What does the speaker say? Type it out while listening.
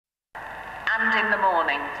and in the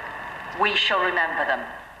morning, we shall remember them.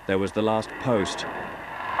 There was the last post.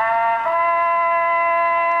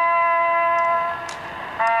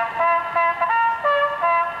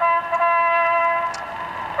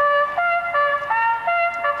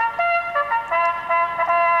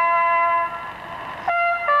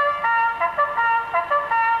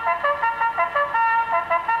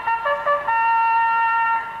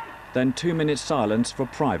 Then 2 minutes silence for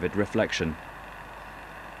private reflection.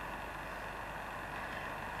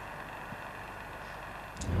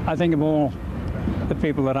 I think of all the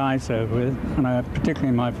people that I served with, and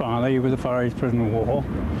particularly my father. He was a Far East prisoner of war,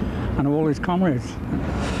 and all his comrades.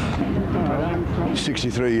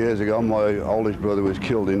 63 years ago, my oldest brother was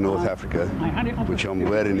killed in North Africa, which I'm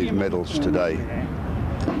wearing his medals today,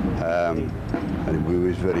 and we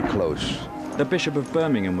was very close. The Bishop of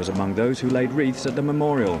Birmingham was among those who laid wreaths at the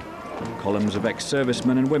memorial. Columns of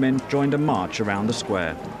ex-servicemen and women joined a march around the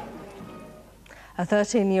square. A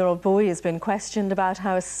 13-year-old boy has been questioned about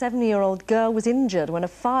how a 7-year-old girl was injured when a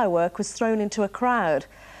firework was thrown into a crowd.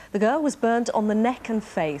 The girl was burnt on the neck and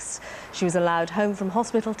face. She was allowed home from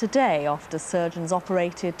hospital today after surgeons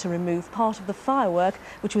operated to remove part of the firework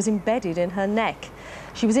which was embedded in her neck.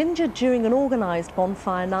 She was injured during an organised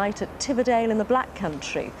bonfire night at Tiverdale in the Black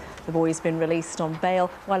Country. The boy has been released on bail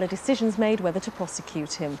while a decision's made whether to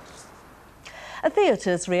prosecute him. A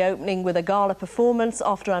theatre's reopening with a gala performance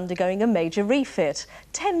after undergoing a major refit.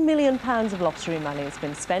 £10 million of lottery money has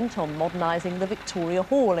been spent on modernising the Victoria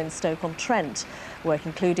Hall in Stoke-on-Trent. Work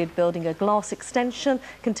included building a glass extension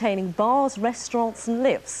containing bars, restaurants and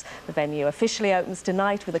lifts. The venue officially opens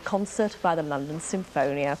tonight with a concert by the London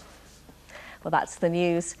Symphonia. Well, that's the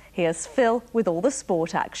news. Here's Phil with all the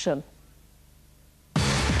sport action.